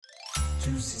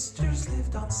Two sisters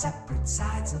lived on separate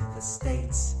sides of the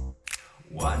states.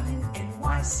 One in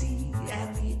NYC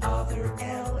and the other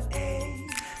LA.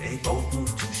 They both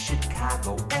moved to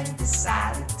Chicago and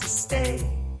decided to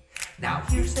stay. Now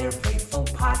here's their playful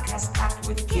podcast packed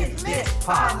with Get Lit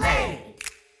Parlay.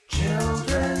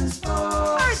 Children's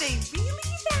books. Are they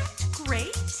really that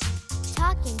great?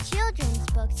 Talking Children's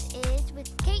Books is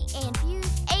with Kate and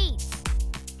Fuse 8.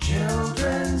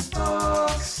 Children's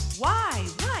books. Why,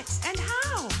 what, and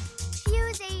how?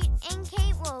 Fuse 8 and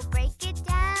Kate will break it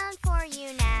down for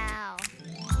you now.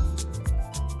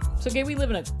 So, Kate, we live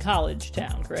in a college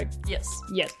town, correct? Yes.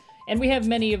 Yes. And we have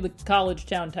many of the college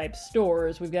town type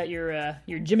stores. We've got your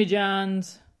Jimmy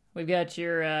John's. We've got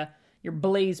your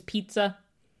Blaze Pizza.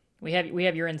 We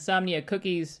have your Insomnia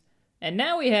cookies. And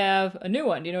now we have a new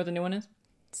one. Do you know what the new one is?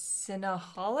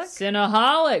 Cinnaholic?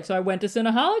 Cinnaholic. So I went to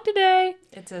Cinnaholic today.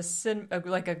 It's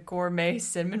like a gourmet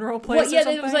cinnamon roll place. Well, yeah,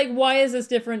 it was like, why is this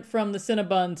different from the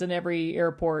Cinnabons in every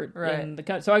airport?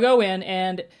 Right. So I go in,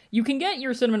 and you can get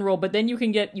your cinnamon roll, but then you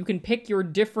can pick your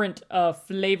different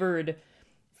flavored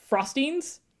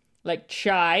frostings, like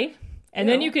chai, and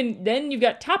then you've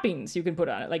got toppings you can put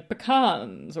on it, like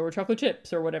pecans or chocolate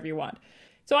chips or whatever you want.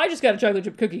 So I just got a chocolate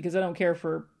chip cookie because I don't care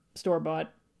for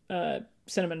store-bought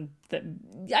cinnamon.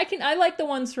 I like the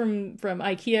ones from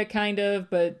IKEA kind of,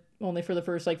 but only for the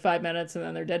first like 5 minutes and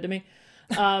then they're dead to me.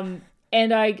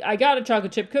 And I got a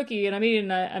chocolate chip cookie, and I'm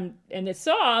eating, and it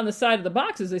saw on the side of the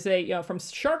boxes they say, from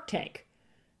Shark Tank.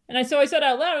 And so I said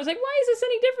out loud, I was like, why is this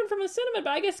any different from the cinnamon?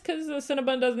 But I guess because the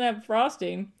Cinnabon doesn't have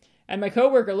frosting. And my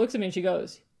coworker looks at me and she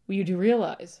goes, well, you do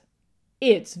realize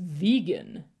it's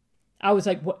vegan. I was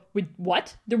like,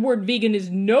 what? The word vegan is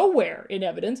nowhere in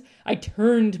evidence. I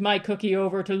turned my cookie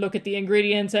over to look at the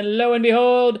ingredients, and lo and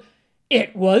behold,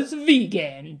 it was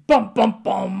vegan. Bum, bum,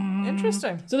 bum.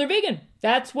 Interesting. So they're vegan.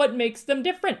 That's what makes them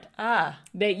different.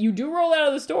 That you do roll out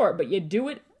of the store, but you do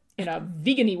it in a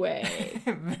vegan-y way.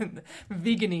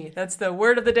 Vegan-y. That's the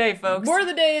word of the day, folks. Word of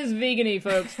the day is vegan-y,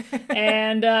 folks.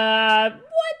 And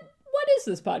what is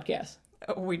this podcast?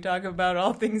 We talk about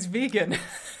all things vegan.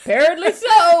 Apparently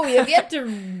so. We have yet to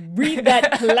read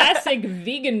that classic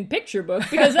vegan picture book,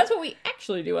 because that's what we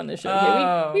actually do on this show.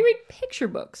 Oh. We read picture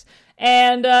books.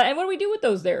 And what do we do with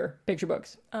those there picture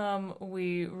books?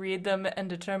 We read them and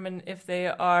determine if they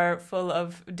are full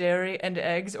of dairy and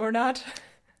eggs or not.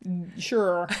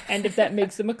 Sure. And if that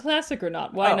makes them a classic or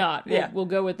not. Why not? We'll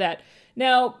go with that.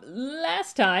 Now,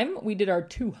 last time we did our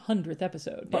 200th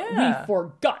episode, but we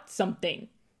forgot something.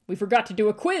 We forgot to do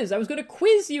a quiz. I was going to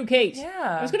quiz you, Kate.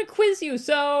 Yeah. I was going to quiz you.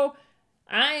 So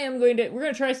we're going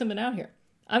to try something out here.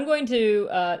 I'm going to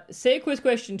say a quiz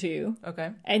question to you. Okay.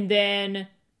 And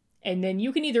then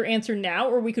you can either answer now,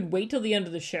 or we could wait till the end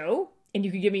of the show, and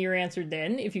you could give me your answer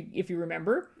then if you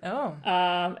remember. Oh.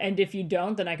 And if you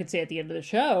don't, then I could say at the end of the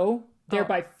show,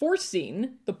 thereby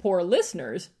forcing the poor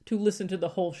listeners to listen to the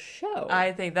whole show.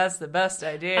 I think that's the best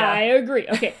idea. I agree.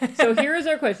 Okay, so here's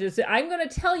our question. So I'm going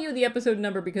to tell you the episode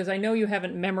number because I know you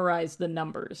haven't memorized the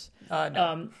numbers.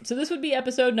 No. So this would be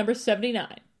episode number 79.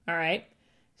 All right?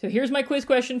 So here's my quiz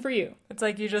question for you. It's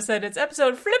like you just said, it's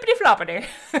episode flippity-floppity.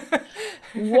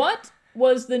 What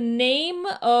was the name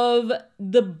of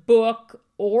the book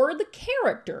or the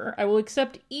character, I will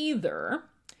accept either,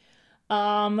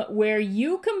 where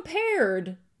you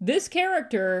compared this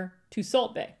character to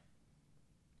Salt Bae?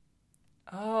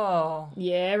 Oh.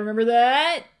 Yeah, remember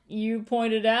that? You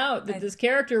pointed out that this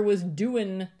character was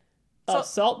doing a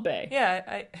Salt Bae.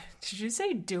 Yeah, did you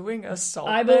say doing a Salt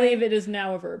I Bae? believe it is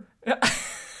now a verb.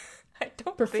 I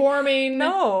don't Performing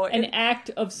an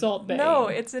act of Salt Bae. No,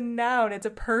 it's a noun. It's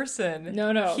a person.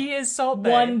 No. He is Salt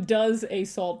Bae. One does a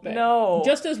Salt Bae. No.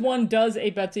 Just as one does a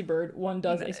Betsy Bird, one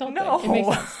does a Salt No. Bae. It makes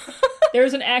sense.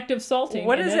 There's an act of salting.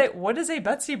 What is it? What is a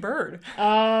Betsy Bird?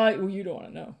 Well, you don't want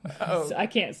to know. Oh. I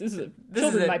can't.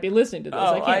 Children might be listening to this.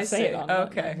 I can't say it on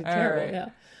Okay. It's All terrible. right. Yeah.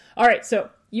 All right. So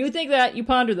you think that, you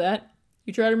ponder that.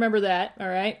 You try to remember that, all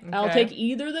right? Okay. I'll take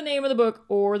either the name of the book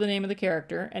or the name of the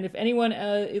character. And if anyone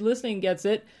listening gets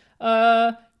it,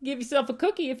 give yourself a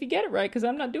cookie if you get it right, because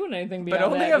I'm not doing anything beyond that.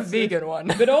 But only a vegan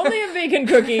one. But only a vegan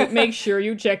cookie. Make sure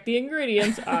you check the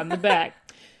ingredients on the back.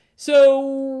 So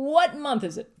what month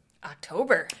is it?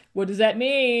 October. What does that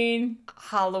mean?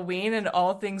 Halloween and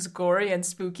all things gory and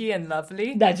spooky and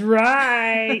lovely. That's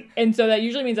right. And so that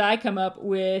usually means I come up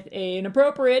with an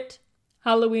appropriate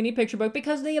Halloween-y picture book,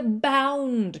 because they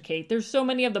abound, Kate. There's so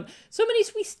many of them. So many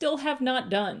we still have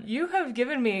not done. You have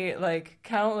given me,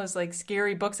 countless,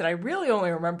 scary books that I really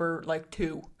only remember,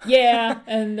 2. Yeah,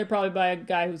 and they're probably by a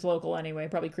guy who's local anyway.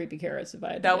 Probably Creepy Carrots, if I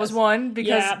had to That guess. was one,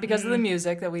 because of the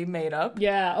music that we made up.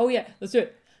 Yeah. Oh, yeah. Let's do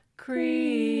it.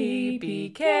 creepy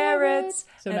carrots.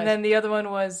 So and nice. then the other one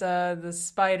was The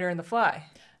Spider and the Fly.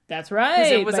 That's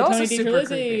right. it was by also Tony D. super Terlizzi.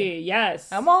 creepy.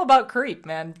 Yes. I'm all about creep,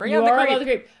 man. Bring You on the are creep. about the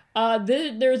creep.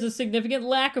 There's a significant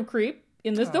lack of creep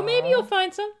in this, though maybe you'll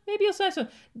find some. Maybe you'll find some.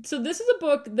 So this is a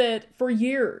book that for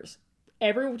years,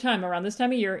 every time around this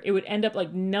time of year, it would end up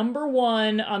like number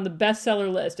 1 on the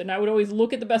bestseller list. And I would always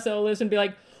look at the bestseller list and be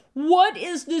like, what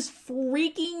is this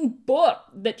freaking book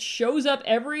that shows up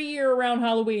every year around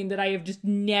Halloween that I have just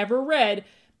never read?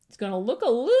 It's going to look a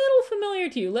little familiar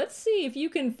to you. Let's see if you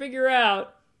can figure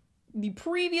out the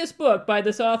previous book by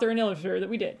this author and illustrator that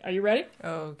we did. Are you ready?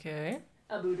 Okay.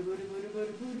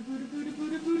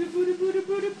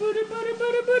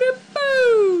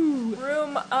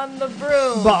 Room on the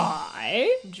Broom.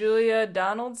 By Julia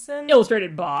Donaldson.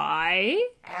 illustrated by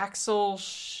Axel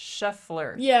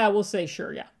Scheffler. yeah, we'll say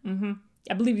sure. Yeah,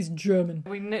 I believe he's German.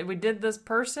 We did this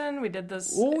person. We did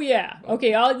this. Oh yeah.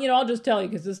 Okay, I'll just tell you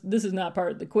because this is not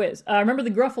part of the quiz. Remember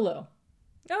the Gruffalo?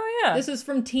 Oh yeah. This is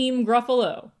from Team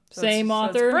Gruffalo. So Same it's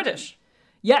author. British.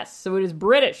 Yes, so it is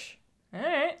British. All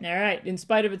right. All right, in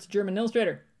spite of its German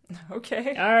illustrator.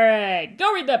 Okay. All right,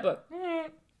 go read that book. All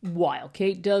right. While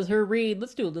Kate does her read,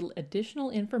 let's do a little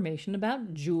additional information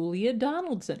about Julia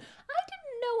Donaldson. I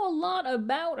didn't know a lot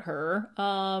about her.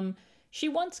 She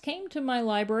once came to my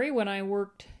library when I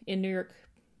worked in New York,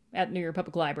 at New York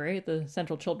Public Library, at the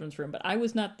Central Children's Room, but I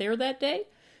was not there that day,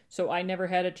 so I never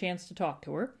had a chance to talk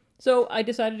to her. So I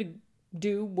decided to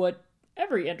do what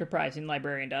every enterprising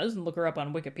librarian does and look her up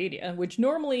on Wikipedia, which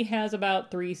normally has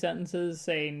about 3 sentences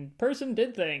saying, person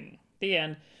did thing, the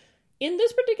end. In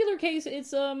this particular case,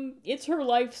 it's her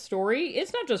life story.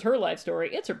 It's not just her life story,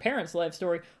 it's her parents' life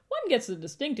story. One gets the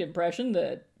distinct impression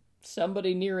that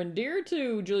somebody near and dear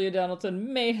to Julia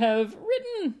Donaldson may have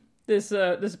written this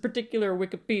particular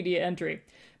Wikipedia entry.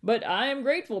 But I am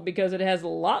grateful because it has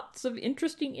lots of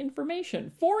interesting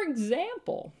information. For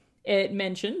example, it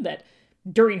mentioned that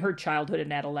during her childhood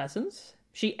and adolescence,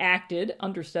 she acted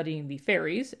understudying the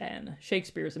fairies and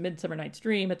Shakespeare's A Midsummer Night's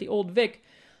Dream at the Old Vic,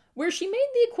 where she made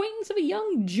the acquaintance of a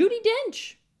young Judi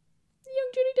Dench.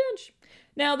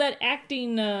 Now, that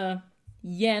acting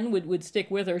yen would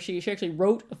stick with her. She actually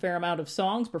wrote a fair amount of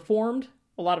songs, performed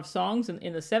a lot of songs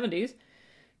in the 70s.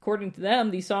 According to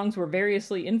them, these songs were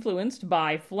variously influenced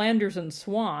by Flanders and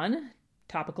Swan,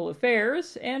 topical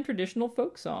affairs, and traditional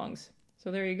folk songs.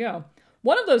 So there you go.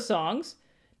 One of those songs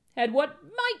had what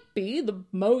might be the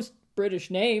most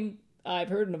British name I've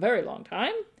heard in a very long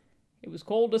time. It was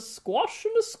called A Squash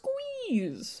and a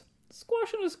Squeeze.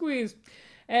 Squash and a Squeeze.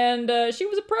 And she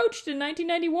was approached in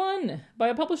 1991 by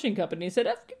a publishing company and said,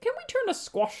 can we turn A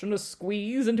Squash and a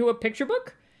Squeeze into a picture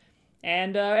book?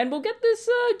 And we'll get this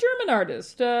German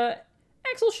artist,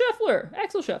 Axel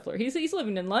Scheffler. He's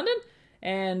living in London.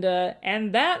 And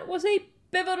that was a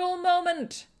pivotal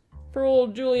moment for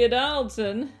old Julia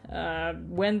Donaldson.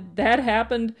 When that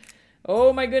happened,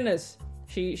 oh my goodness.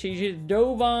 She just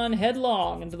dove on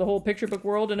headlong into the whole picture book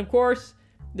world, and of course,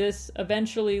 this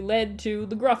eventually led to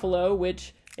the Gruffalo,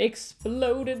 which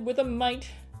exploded with a might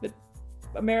that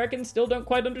Americans still don't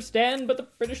quite understand, but the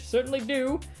British certainly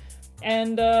do.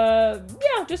 And,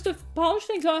 just to polish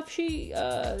things off, she's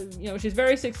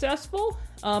very successful.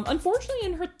 Unfortunately,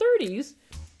 in her 30s,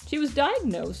 she was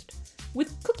diagnosed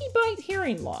with cookie bite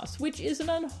hearing loss, which is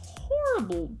an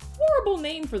horrible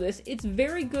name for this. It's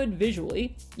very good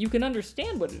visually. You can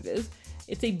understand what it is.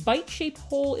 It's a bite-shaped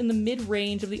hole in the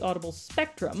mid-range of the audible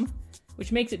spectrum,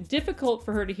 which makes it difficult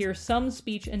for her to hear some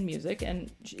speech and music,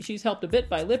 and she's helped a bit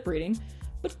by lip reading.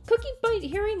 But cookie bite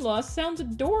hearing loss sounds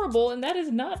adorable, and that is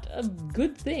not a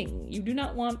good thing. You do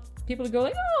not want people to go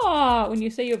like, "Ah," when you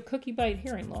say you have cookie bite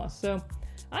hearing loss. So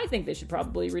I think they should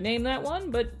probably rename that one,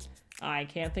 but I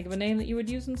can't think of a name that you would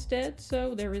use instead,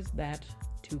 so there is that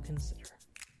to consider.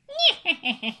 Is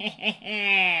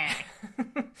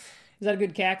that a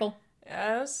good cackle?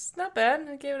 It's not bad.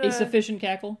 I gave it A sufficient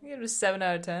cackle? I gave it a 7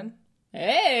 out of 10.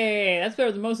 Hey, that's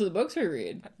better than most of the books we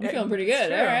read. I'm feeling pretty good.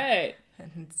 True. All right.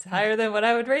 It's higher than what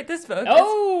I would rate this book.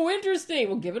 Oh, interesting.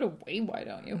 Well, give it away, why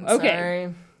don't you? Okay,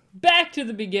 Sorry. back to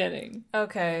the beginning.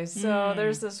 Okay, so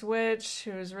there's this witch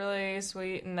who's really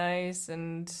sweet and nice,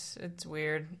 and it's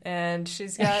weird. And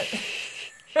she's got...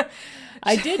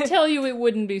 I did tell you it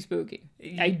wouldn't be spooky.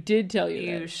 I did tell you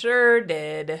You that. sure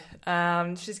did.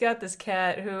 She's got this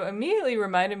cat who immediately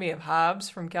reminded me of Hobbs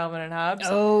from Calvin and Hobbs.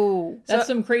 Oh, that's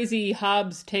So- some crazy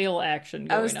Hobbs tail action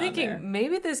going on I was thinking there.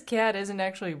 maybe this cat isn't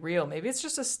actually real. Maybe it's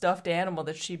just a stuffed animal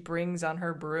that she brings on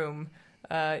her broom.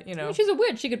 I mean, she's a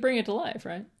witch. She could bring it to life,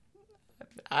 right?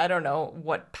 I don't know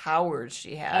what powers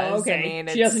she has. Oh, okay. I mean,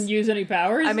 She doesn't use any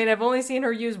powers? I mean, I've only seen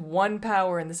her use one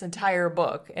power in this entire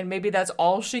book, and maybe that's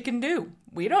all she can do.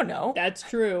 We don't know. That's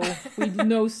true. We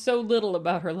know so little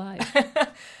about her life.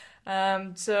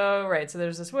 So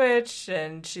there's this witch,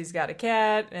 and she's got a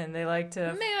cat, and they like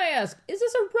to... May I ask, is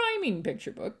this a rhyming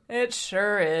picture book? It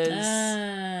sure is.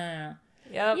 Ah.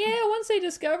 Yep. Yeah, once they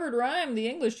discovered rhyme, the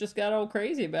English just got all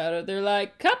crazy about it. They're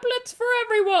like, couplets for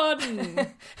everyone!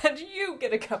 And you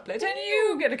get a couplet, and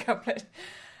you get a couplet.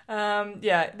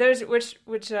 There's which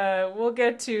we'll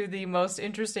get to the most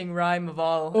interesting rhyme of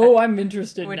all. Oh, I'm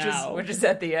interested now. Which is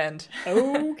at the end.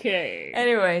 Okay.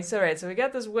 Anyway, so we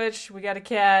got this witch, we got a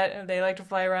cat, and they like to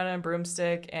fly around on a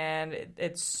broomstick, and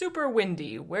it's super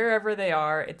windy wherever they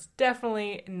are. It's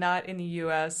definitely not in the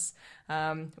U.S.,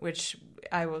 which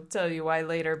I will tell you why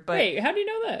later. But wait, how do you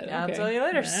know that? I'll Okay. tell you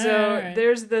later. All So right.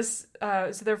 there's this,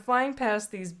 so they're flying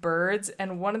past these birds,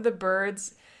 and one of the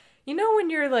birds, you know when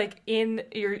you're like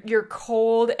you're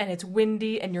cold and it's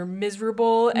windy and you're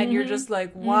miserable and you're just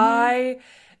like, why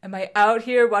am I out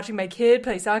here watching my kid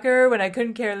play soccer when I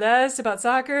couldn't care less about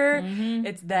soccer?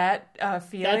 It's that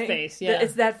feeling. That face, yeah.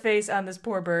 It's that face on this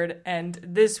poor bird, and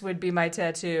this would be my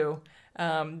tattoo.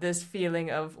 This feeling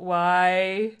of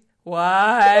why.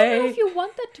 I don't know if you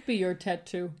want that to be your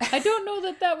tattoo. I don't know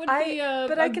that would be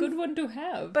but a I can- good one to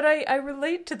have. But I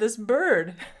relate to this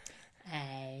bird.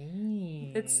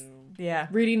 It's, yeah.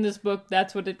 Reading this book,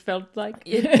 that's what it felt like.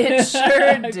 It sure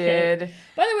Okay. did.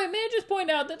 By the way, may I just point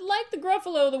out that, like the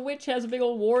Gruffalo, the witch has a big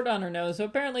old wart on her nose. So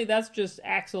apparently that's just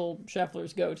Axel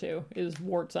Scheffler's go-to, is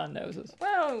warts on noses.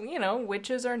 Well,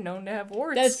 witches are known to have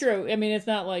warts. That's true. I mean, it's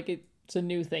not like it's a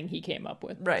new thing he came up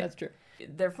with. Right. That's true.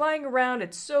 They're flying around,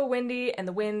 it's so windy, and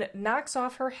the wind knocks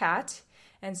off her hat,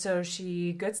 and so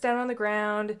she gets down on the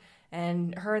ground,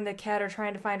 and her and the cat are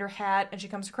trying to find her hat, and she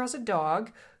comes across a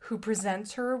dog who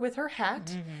presents her with her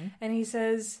hat, and he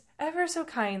says, ever so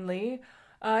kindly,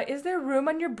 is there room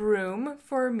on your broom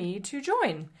for me to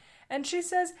join? And she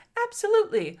says,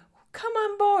 absolutely. Come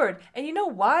on board. And you know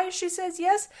why she says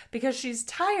yes? Because she's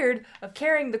tired of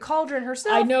carrying the cauldron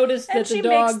herself. I noticed and that the she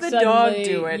dog makes the dog suddenly,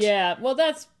 do it. Yeah, well,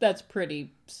 that's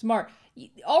pretty smart.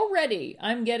 Already,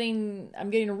 I'm getting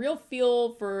a real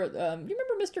feel for. You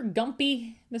remember Mr.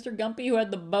 Gumpy? Mr. Gumpy, who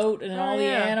had the boat and all the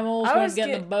animals I wanted was to get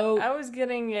in the boat. I was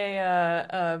getting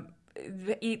a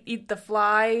eat the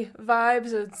fly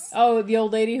vibes. It's The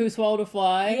old lady who swallowed a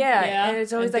fly. Yeah, and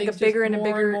it's always like a things bigger just and a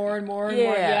bigger- more and more and Yeah,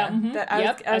 more. Yeah, mhm. that-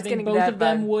 I was think getting both that of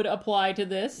them vibe. would apply to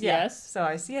this. Yes. So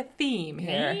I see a theme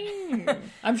here.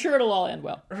 I'm sure it'll all end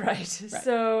well. Right.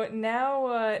 So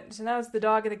now it's the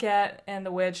dog and the cat and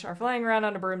the witch are flying around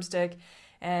on a broomstick,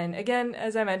 and again,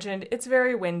 as I mentioned, it's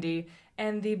very windy,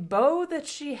 and the bow that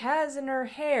she has in her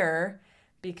hair,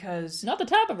 because Not the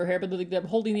top of her hair, but they're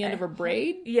holding the end of her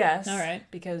braid yes, All right.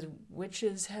 because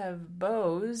witches have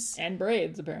bows. and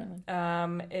braids, apparently.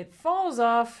 It falls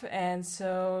off, and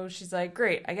so she's like,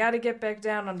 great, I gotta get back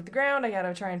down onto the ground, I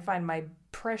gotta try and find my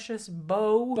precious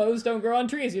bow. Bows don't grow on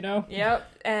trees, you know. Yep,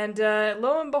 and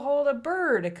lo and behold, a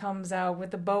bird comes out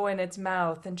with a bow in its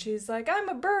mouth, and she's like, I'm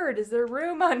a bird, is there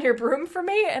room on your broom for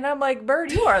me? And I'm like,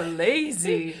 bird, you are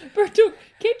lazy. Can't you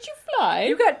fly?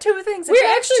 You got two things We're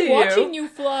attached actually to watching you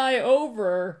fly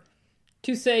over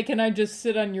to say, can I just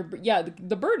sit on your... Yeah,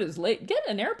 the bird is late. Get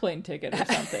an airplane ticket or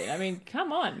something. I mean,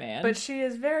 come on, man. But she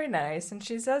is very nice, and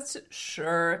she says,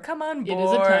 sure, come on it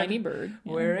board. is a tiny bird.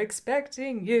 Yeah. We're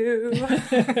expecting you.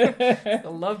 The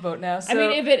Love Boat now. So, I mean,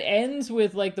 if it ends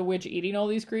with, like, the witch eating all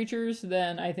these creatures,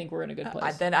 then I think we're in a good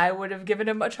place. then I would have given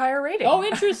a much higher rating. Oh,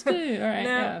 interesting. All right, No,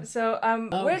 yeah. so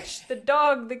witch, the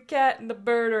dog, the cat, and the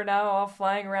bird are now all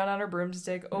flying around on her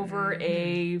broomstick over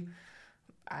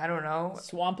I don't know.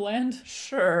 Swampland?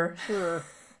 Sure. Sure.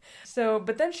 So,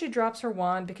 but then she drops her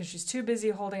wand because she's too busy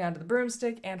holding onto the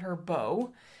broomstick and her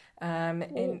bow.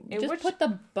 Just put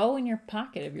the bow in your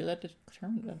pocket if you're that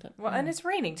determined. Well, and it's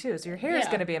raining too, so your hair is Yeah.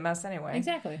 going to be a mess anyway.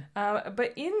 Exactly.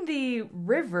 But in the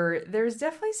river, there's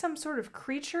definitely some sort of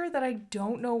creature that I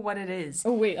don't know what it is.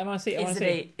 Oh, wait, I want to see. Hand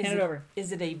it over.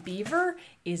 Is it a beaver?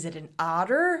 Is it an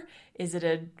otter? Is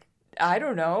it I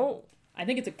don't know. I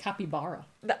think it's a capybara.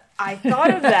 I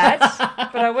thought of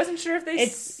that, but I wasn't sure if they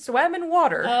swam in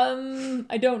water.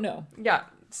 I don't know. Yeah.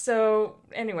 So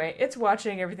anyway, it's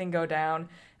watching everything go down,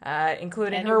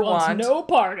 including And her it wants wand. no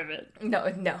part of it.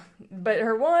 No. But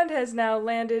her wand has now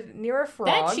landed near a frog.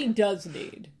 That she does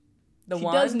need. She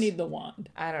wand? does need the wand.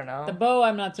 I don't know. The bow,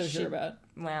 I'm not so sure about.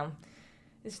 Well,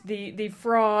 the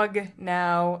frog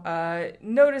now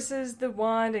notices the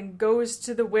wand and goes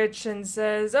to the witch and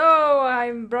says, "Oh,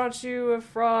 I brought you a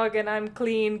frog and I'm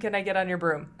clean. Can I get on your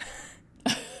broom?"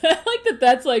 like that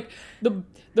that's like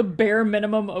the bare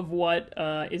minimum of what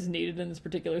is needed in this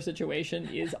particular situation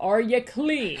is, are you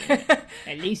clean?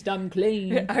 At least I'm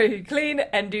clean. Are you clean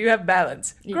and do you have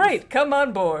balance? Yes. Great, come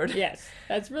on board. Yes,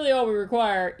 that's really all we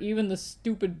require. Even the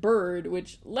stupid bird,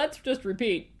 which, let's just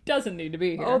repeat, doesn't need to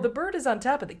be here. Oh, the bird is on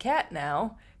top of the cat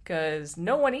now, because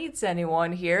no one eats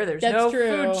anyone here. There's That's no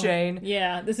true. food chain.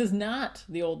 Yeah, this is not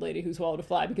the old lady who swallowed a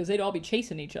fly, because they'd all be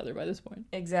chasing each other by this point.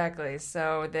 Exactly.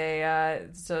 So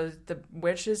so the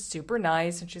witch is super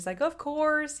nice, and she's like, "Of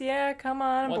course, yeah, come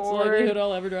on What's board." the likelihood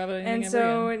I'll ever drive anything And ever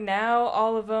so again? now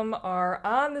all of them are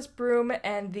on this broom,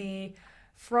 and the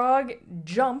frog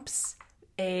jumps.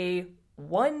 A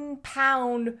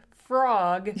 1-pound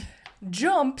frog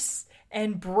jumps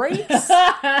and breaks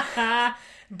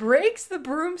the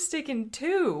broomstick in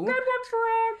two. Good one,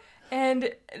 frog!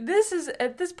 And this is,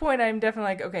 at this point, I'm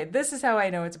definitely like, okay, this is how I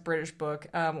know it's a British book.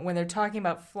 When they're talking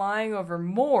about flying over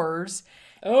moors,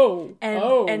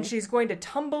 and she's going to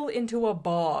tumble into a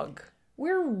bog.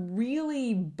 We're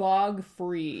really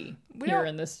bog-free here don't-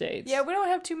 in the States. Yeah, we don't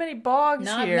have too many bogs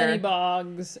Not here. many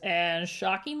bogs, and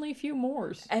shockingly few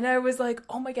moors. And I was like,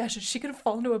 oh my gosh, is she going to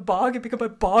fall into a bog and become a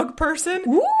bog person?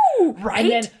 Woo! Right?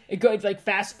 And then it goes like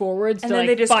fast forwards And to then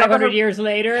like they discover 500 her- years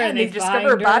later, Yeah, and they they discover find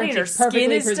her body and and her she's skin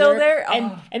perfectly is still preserved. there. And,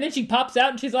 Oh. and then she pops out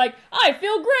and she's like, I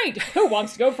feel great. Who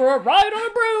wants to go for a ride on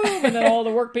a broom? And then all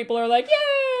the work people are like,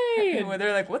 yay! And- Well,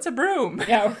 they're like, what's a broom?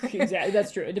 yeah, exactly.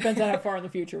 That's true. It depends on how far in the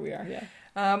future we are. Yeah.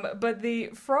 But the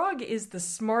frog is the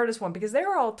smartest one because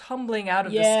they're all tumbling out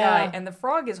of the Yeah. sky, and the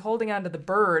frog is holding onto the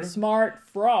bird. Smart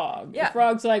frog. Yeah. The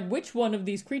frog's like, which one of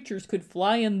these creatures could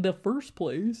fly in the first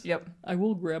place? Yep, I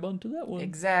will grab onto that one.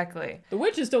 exactly. The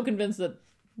witch is still convinced that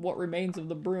what remains of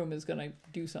the broom is going to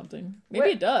do something. Maybe What-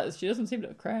 it does. She doesn't seem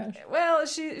to crash. Well,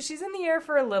 she's in the air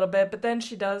for a little bit, but then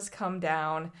she does come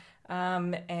down.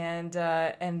 And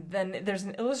then there's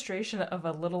an illustration of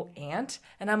a little ant,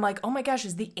 and I'm like, oh my gosh,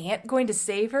 is the ant going to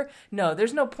save her? No,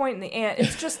 there's no point in the ant.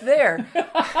 It's just there.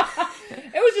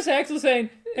 It was just Axel saying,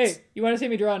 hey, you want to see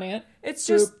me draw an ant? It's Boop.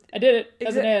 just I did it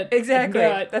as an ant. exactly. I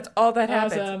can draw it. That's all that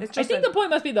happens. Awesome. It's I just think the point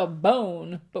must be the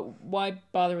bone, but why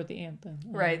bother with the ant then?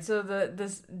 right. So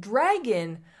this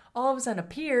dragon all of a sudden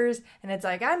appears, and it's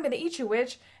like, I'm gonna eat you,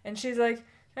 witch. And she's like,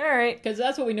 all right. Because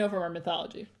that's what we know from our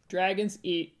mythology. Dragons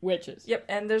eat witches. Yep,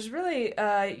 and there's really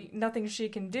nothing she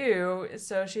can do,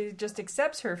 so she just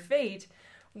accepts her fate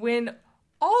when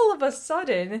all of a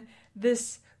sudden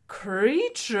this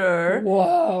creature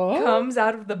Whoa. comes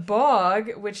out of the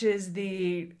bog, which is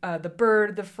the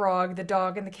bird, the frog, the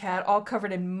dog, and the cat, all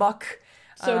covered in muck.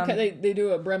 So they do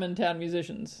a Bremen Town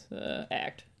Musicians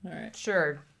act. All right.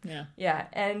 Sure. Yeah. Yeah,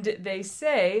 and they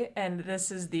say, and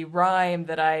this is the rhyme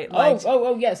that I liked.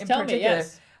 Oh, yes. in Tell me, particular,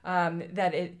 yes.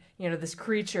 that it, this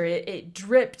creature, it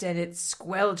dripped and it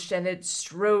squelched and it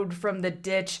strode from the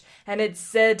ditch, and it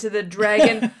said to the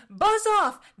dragon, "Buzz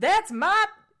off! That's my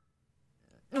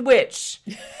witch."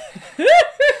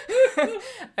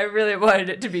 I really wanted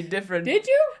it to be different. Did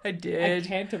you? I I did.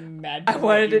 can't imagine. I what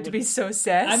wanted you it to would- be so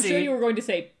sassy. I'm sure you were going to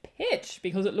say pitch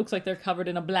because it looks like they're covered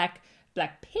in a black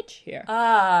pitch here.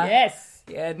 Ah, Yes.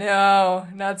 yeah, no,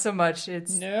 not so much.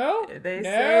 It's No. They No?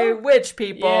 say witch,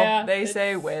 people. Yeah, they it's-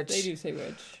 say witch. They do say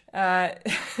witch. Uh,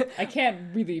 I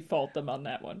can't really fault them on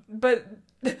that one. but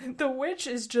the witch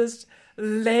is just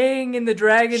laying in the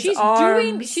dragon's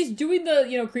arms. She's doing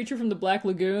the creature from the Black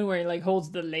Lagoon where he like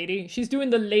holds the lady. She's doing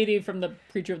the lady from the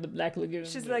creature of the Black Lagoon.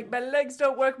 She's like, my legs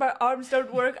don't work, my arms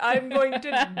don't work, I'm going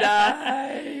to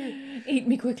die. eat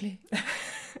me quickly.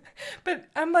 But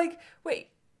I'm like, wait,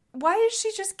 why is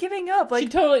she just giving up?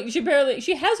 Like,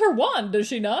 She has her wand, does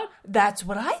she not? that's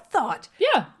what I thought.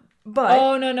 Yeah. But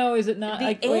Oh no, is it not? the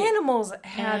wait. animals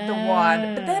had the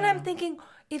wand. But then I'm Ah. thinking,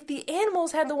 if the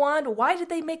animals had the wand, why did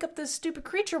they make up this stupid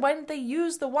creature? Why didn't they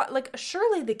use the wand? Like,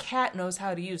 surely the cat knows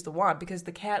how to use the wand because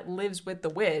the cat lives with the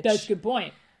witch. That's a good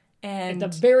point. And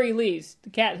At the very least,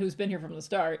 the cat who's been here from the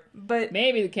start. but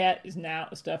Maybe the cat is now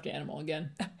a stuffed animal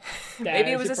again. maybe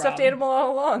it That was is a your stuffed problem. animal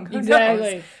all along. Who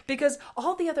Exactly. knows? Because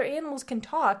all the other animals can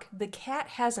talk. The cat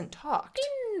hasn't talked.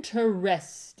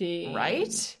 Interesting.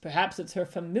 Right? Perhaps it's her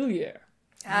familiar.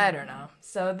 I don't know.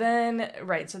 So then,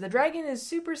 right, so the dragon is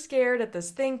super scared at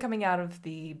this thing coming out of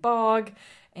the bog,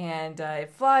 and it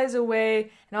flies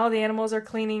away, and all the animals are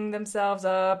cleaning themselves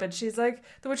up, and the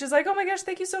witch is like, oh my gosh,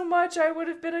 thank you so much, I would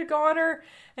have been a goner,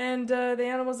 and the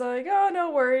animals are like, oh,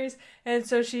 no worries, and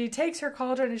so she takes her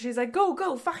cauldron, and she's like,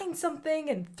 go, find something,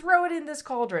 and throw it in this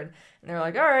cauldron, and they're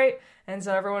like, all right, and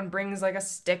so everyone brings like a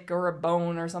stick or a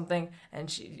bone or something,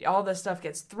 and all this stuff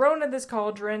gets thrown in this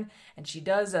cauldron, and she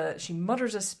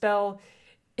mutters a spell.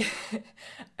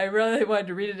 I really wanted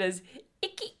to read it as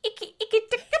icky, icky, icky,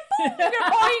 tick,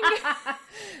 boing.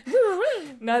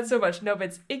 Not so much. No, but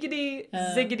it's iggity,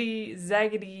 ziggity,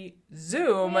 zaggity,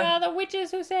 zoom. Yeah, the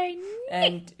witches who say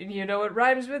And you know what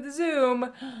rhymes with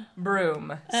zoom?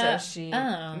 Broom. So she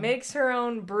makes her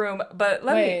own broom. But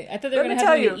let me I thought they were let me gonna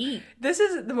tell have you, something to eat. this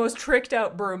is the most tricked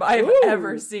out broom I've Ooh.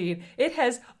 ever seen. It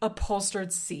has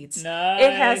upholstered seats. Nice.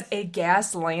 It has a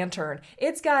gas lantern.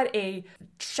 It's got a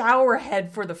shower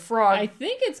head for the frog. I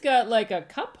think it's got like a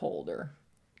cup holder.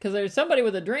 Because there's somebody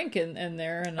with a drink in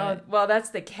there. And Well, that's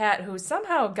the cat who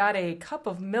somehow got a cup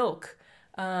of milk,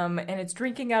 and it's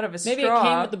drinking out of a maybe straw. it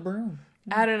came with the broom.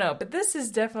 I don't know, but this is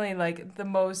definitely like the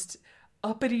most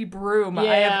uppity broom I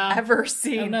Yeah. have ever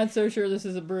seen. I'm not so sure this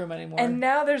is a broom anymore. And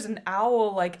now there's an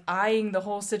owl like eyeing the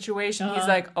whole situation. He's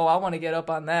like, "Oh, I want to get up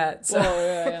on that." So,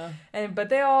 yeah. but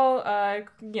they all,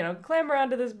 clamber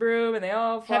onto this broom and they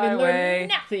all fly Having away. learned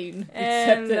nothing.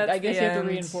 And Except that I that's guess the you have to end.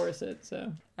 reinforce it,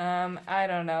 so. I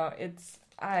don't know.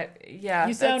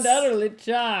 You sound that's- utterly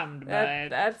charmed by it.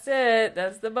 That's it.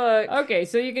 That's the book. Okay,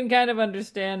 so you can kind of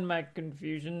understand my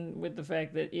confusion with the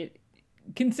fact that it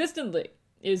consistently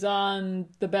is on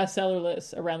the bestseller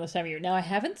list around this time of year. Now, I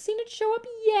haven't seen it show up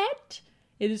yet.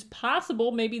 It is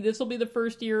possible maybe this will be the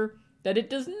first year that it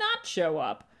does not show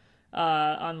up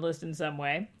on the list in some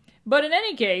way. But in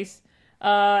any case,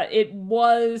 it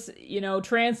was,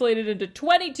 translated into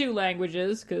 22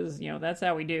 languages, because, that's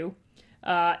how we do.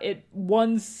 It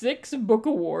won 6 book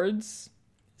awards.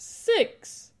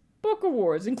 6 book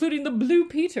awards, including the Blue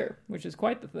Peter, which is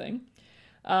quite the thing.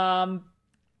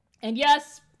 And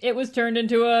yes, it was turned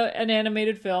into an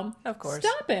animated film. Of course.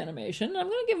 Stop animation. I'm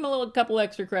going to give him a couple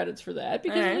extra credits for that,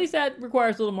 because Alright. at least that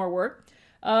requires a little more work.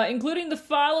 Including the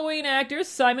following actors.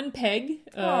 Simon Pegg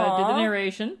did the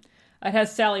narration. It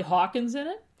has Sally Hawkins in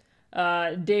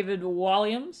it. David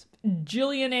Walliams.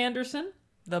 Gillian Anderson.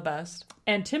 The best.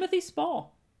 And Timothy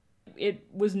Spall. It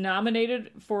was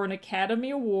nominated for an Academy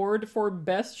Award for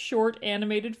Best Short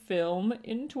Animated Film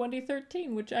in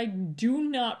 2013, which I do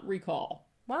not recall.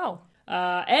 Wow.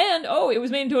 It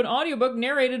was made into an audiobook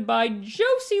narrated by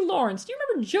Josie Lawrence. Do you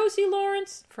remember Josie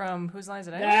Lawrence? From Whose Lines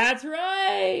It Is? That's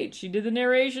right. She did the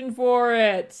narration for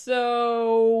it.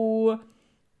 So,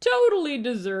 totally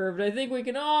deserved. I think we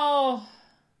can all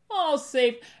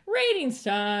safe. Ratings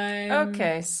time.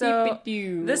 Okay, so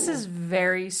Beep-a-doo. this is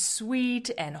very sweet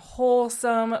and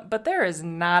wholesome, but there is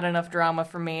not enough drama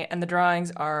for me, and the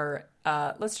drawings are,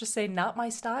 let's just say, not my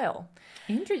style.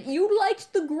 You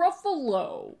liked the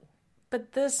Gruffalo.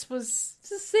 But this was... It's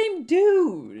the same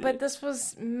dude. But this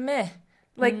was meh.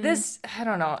 Like this, I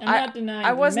don't know. I'm not denying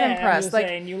I wasn't meh, impressed. I'm just Like,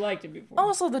 saying you liked it before.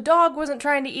 also, the dog wasn't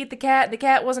trying to eat the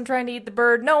cat wasn't trying to eat the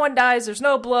bird. No one dies. There's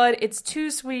no blood. It's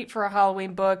too sweet for a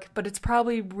Halloween book, but it's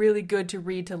probably really good to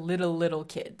read to little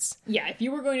kids. Yeah, if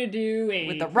you were going to do a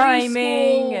With the rhyming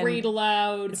preschool and- read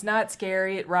aloud, It's not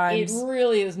scary. It it rhymes.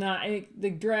 really is not. The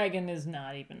dragon is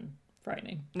not even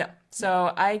frightening. No.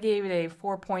 So I gave it a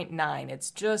 4.9. It's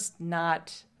just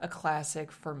not a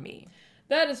classic for me.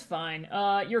 That is fine.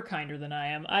 You're kinder than I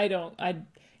am.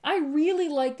 I really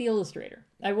like the illustrator.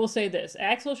 I will say this.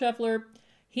 Axel Scheffler,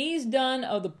 he's done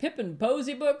the Pip and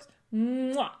Posy books.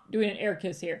 Mwah! Doing an air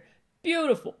kiss here.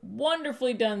 Beautiful,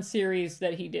 wonderfully done series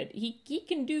that he did. He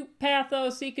can do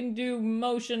pathos, he can do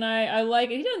motion. I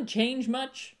like it. He doesn't change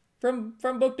much from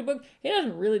book to book. He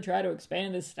doesn't really try to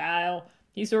expand his style.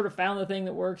 He sort of found the thing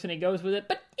that works and he goes with it.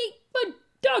 But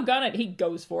doggone it, he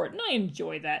goes for it, and I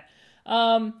enjoy that.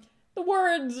 The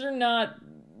words are not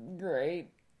great.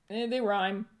 They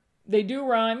rhyme. They do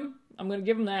rhyme. I'm going to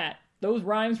give them that. Those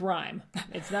rhymes rhyme.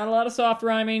 It's not a lot of soft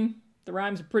rhyming. The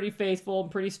rhymes are pretty faithful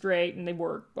and pretty straight, and they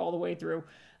work all the way through.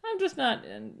 I'm just not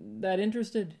that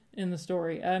interested in the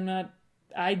story.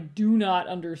 I do not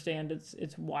understand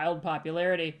its wild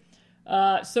popularity.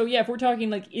 So yeah, if we're talking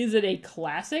like, is it a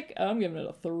classic? I'm giving it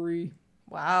a 3.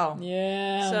 Wow.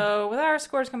 Yeah. So with our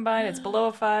scores combined, it's below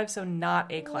a 5, so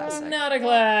not a classic. Not a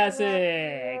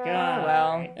classic.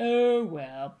 Oh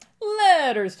well.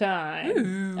 Letters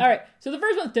time. All right. So the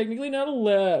first one's technically not a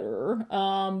letter,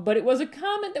 but it was a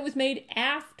comment that was made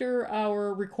after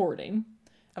our recording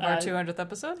Of our 200th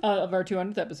episode? of our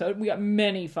 200th episode. We got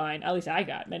many fine, at least I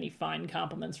got many fine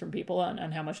compliments from people on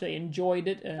how much they enjoyed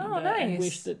it and, Oh, and nice.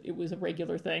 wished that it was a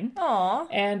regular thing. Aw.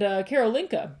 And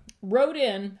Carolinka wrote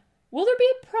in, will there be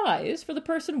a prize for the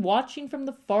person watching from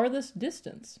the farthest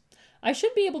distance? I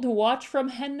should be able to watch from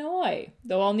Hanoi,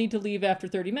 though I'll need to leave after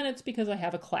 30 minutes because I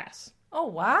have a class. Oh,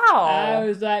 wow. I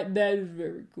was like, that is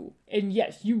very cool. And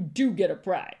yes, you do get a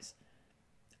prize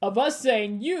of us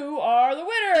saying you are the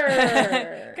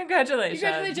winner. Congratulations.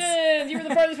 Congratulations! You were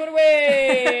the farthest one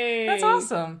away. That's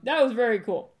awesome. That was very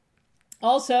cool.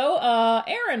 Also,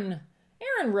 Aaron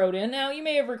Erin wrote in. Now, you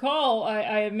may have recalled,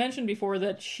 I had mentioned before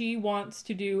that she wants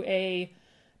to do a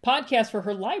podcast for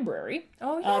her library.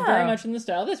 Oh, yeah. Very much in the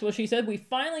style of this. Well, she said, we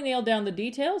finally nailed down the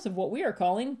details of what we are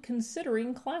calling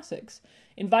Considering Classics,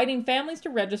 inviting families to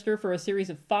register for a series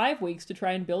of 5 weeks to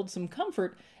try and build some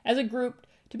comfort as a group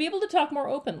to be able to talk more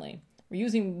openly. We're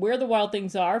using Where the Wild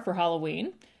Things Are for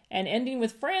Halloween, and ending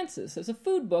with Frances as a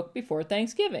food book before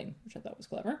Thanksgiving, which I thought was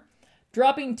clever.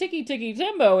 Dropping Tiki Tiki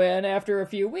Timbo in after a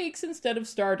few weeks instead of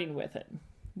starting with it,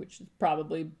 which is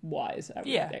probably wise, I would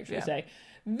actually say.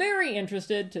 Very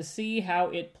interested to see how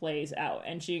it plays out.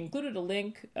 And she included a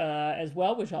link as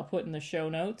well, which I'll put in the show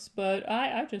notes, but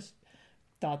I just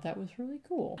thought that was really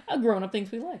cool. Grown-up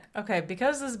things we like. Okay,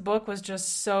 because this book was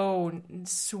just so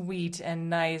sweet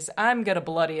and nice, I'm gonna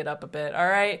bloody it up a bit, all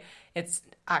right? It's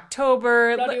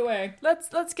October. Bloody away.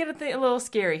 Let's get a little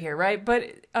scary here, right?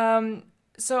 But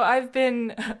so I've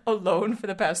been alone for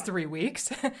the past 3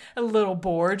 weeks, a little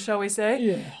bored, shall we say?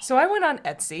 Yeah. So I went on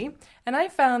Etsy and I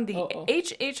found the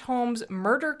H.H. Holmes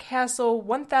Murder Castle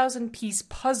 1,000-piece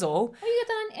puzzle. Oh, you got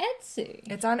that on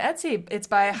Etsy. It's on Etsy. It's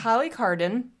by Holly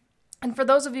Carden. And for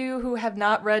those of you who have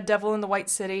not read Devil in the White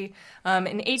City, in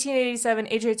 1887,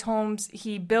 H.H. Holmes,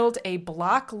 he built a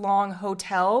block-long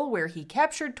hotel where he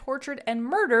captured, tortured, and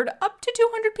murdered up to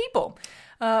 200 people.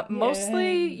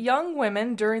 Mostly young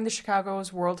women during the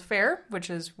Chicago's World Fair, which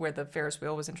is where the Ferris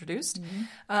wheel was introduced.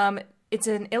 Mm-hmm. It's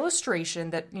an illustration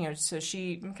that, so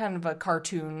she, kind of a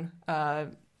cartoon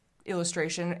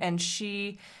illustration, and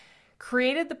she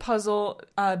created the puzzle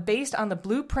based on the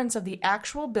blueprints of the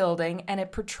actual building, and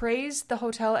it portrays the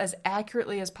hotel as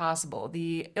accurately as possible.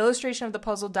 The illustration of the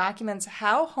puzzle documents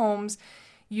how Holmes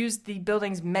used the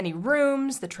building's many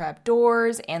rooms, the trap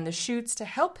doors, and the chutes to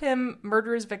help him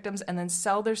murder his victims and then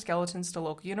sell their skeletons to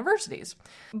local universities.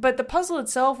 But the puzzle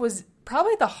itself was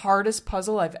probably the hardest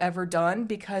puzzle I've ever done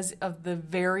because of the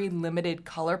very limited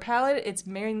color palette. It's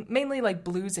mainly like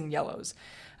blues and yellows.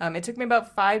 It took me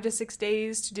about 5 to 6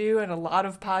 days to do and a lot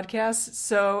of podcasts.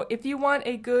 So if you want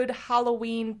a good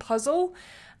Halloween puzzle,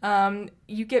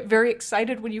 you get very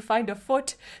excited when you find a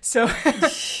foot. So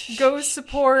go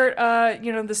support,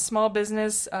 the small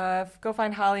business. Go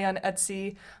find Holly on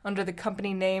Etsy under the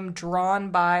company name Drawn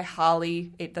by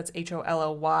Holly. That's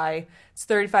Holly. It's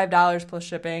 $35 plus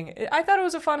shipping. I thought it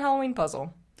was a fun Halloween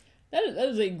puzzle. That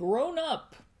is a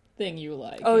grown-up thing you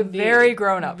like. Oh, indeed. Very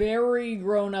grown-up. Very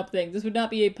grown-up thing. This would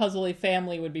not be a puzzle a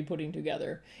family would be putting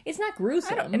together. It's not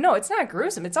gruesome. No, it's not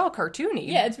gruesome. It's all cartoony.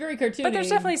 Yeah, it's very cartoony. But there's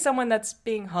definitely someone that's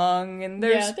being hung, and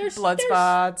there's blood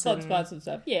spots. Blood spots and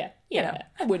stuff. Yeah.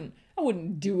 I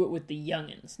wouldn't do it with the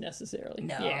youngins, necessarily.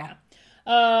 No.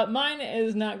 Yeah. Mine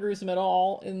is not gruesome at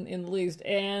all in the least,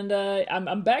 and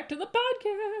I'm back to the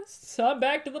podcast. So I'm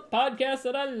back to the podcast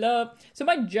that I love. So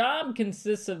my job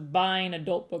consists of buying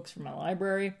adult books from my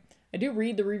library. I do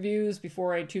read the reviews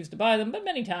before I choose to buy them, but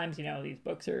many times, these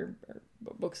books are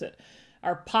books that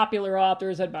are popular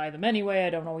authors. I'd buy them anyway. I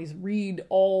don't always read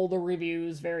all the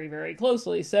reviews very, very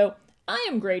closely. So I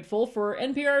am grateful for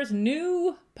NPR's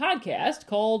new podcast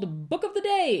called Book of the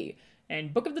Day.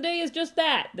 And Book of the Day is just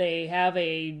that. They have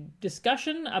a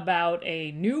discussion about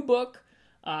a new book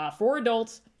for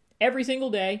adults every single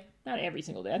day. Not every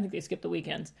single day. I think they skip the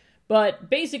weekends. But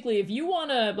basically, if you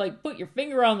want to put your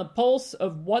finger on the pulse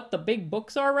of what the big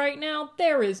books are right now,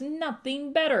 there is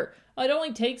nothing better. It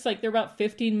only takes they're about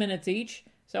 15 minutes each.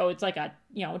 So it's like a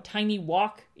tiny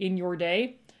walk in your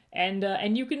day.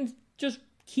 And you can just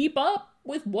keep up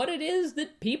with what it is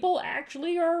that people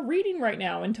actually are reading right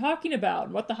now and talking about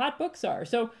and what the hot books are.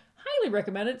 So highly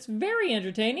recommend it. It's very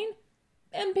entertaining.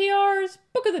 NPR's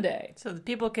Book of the Day. So that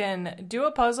people can do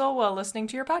a puzzle while listening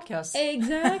to your podcast.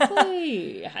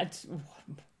 Exactly.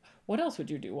 What else would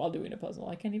you do while doing a puzzle?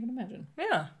 I can't even imagine.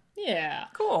 Yeah.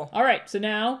 Cool. All right, so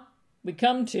now we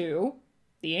come to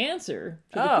the answer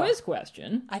to the quiz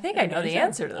question. I think I know the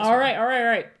answer to this All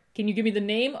right. Can you give me the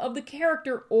name of the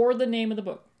character or the name of the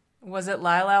book? Was it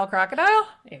Lyle Lyle Crocodile?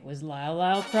 It was Lyle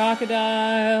Lyle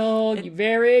Crocodile.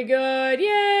 Very good.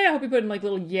 Yay! I hope you put in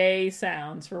little yay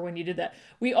sounds for when you did that.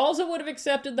 We also would have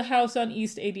accepted the house on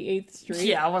East 88th Street.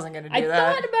 Yeah, I wasn't going to do that.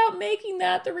 I thought about making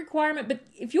that the requirement, but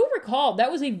if you'll recall,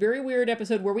 that was a very weird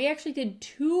episode where we actually did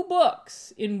 2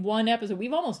 books in one episode.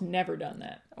 We've almost never done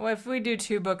that. Well, if we do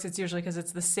 2 books, it's usually because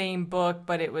it's the same book,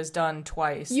 but it was done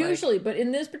twice. Usually, but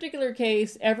in this particular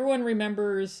case, everyone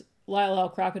remembers Lyle Lyle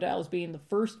Crocodile as being the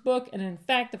first book, and in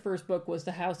fact, the first book was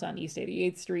The House on East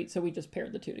 88th Street, so we just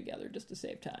paired the 2 together just to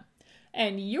save time.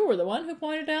 And you were the one who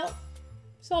pointed out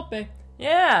Salt Bay.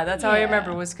 Yeah, that's how I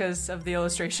remember, was because of the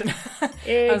illustration.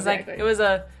 Exactly. I was like, it was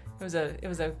a It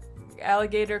was a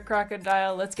alligator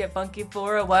crocodile. Let's get funky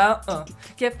for a while.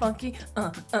 Get funky.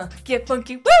 Get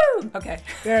funky. Woo! Okay.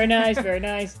 Very nice, very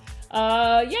nice.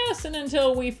 Yes, and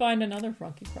until we find another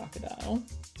funky crocodile,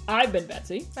 I've been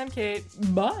Betsy. I'm Kate.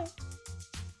 Bye.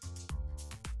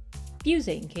 Fuse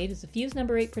 8 and Kate is a Fuse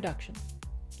number 8 production.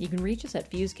 You can reach us at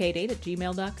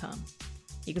fusekate8@gmail.com.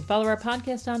 You can follow our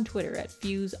podcast on Twitter at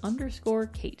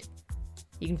Fuse_Kate.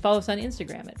 You can follow us on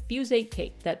Instagram at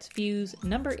Fuse8Kate. That's Fuse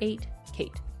number 8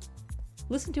 Kate.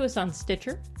 Listen to us on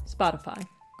Stitcher, Spotify,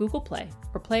 Google Play,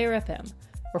 or Player FM,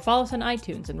 or follow us on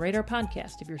iTunes and rate our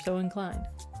podcast if you're so inclined.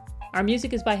 Our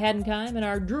music is by Haddonkeim, and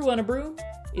our Drew on a Broom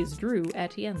is Drew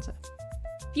Atienza.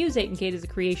 Fuse 8 and Kate is a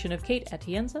creation of Kate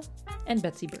Atienza and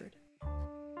Betsy Bird.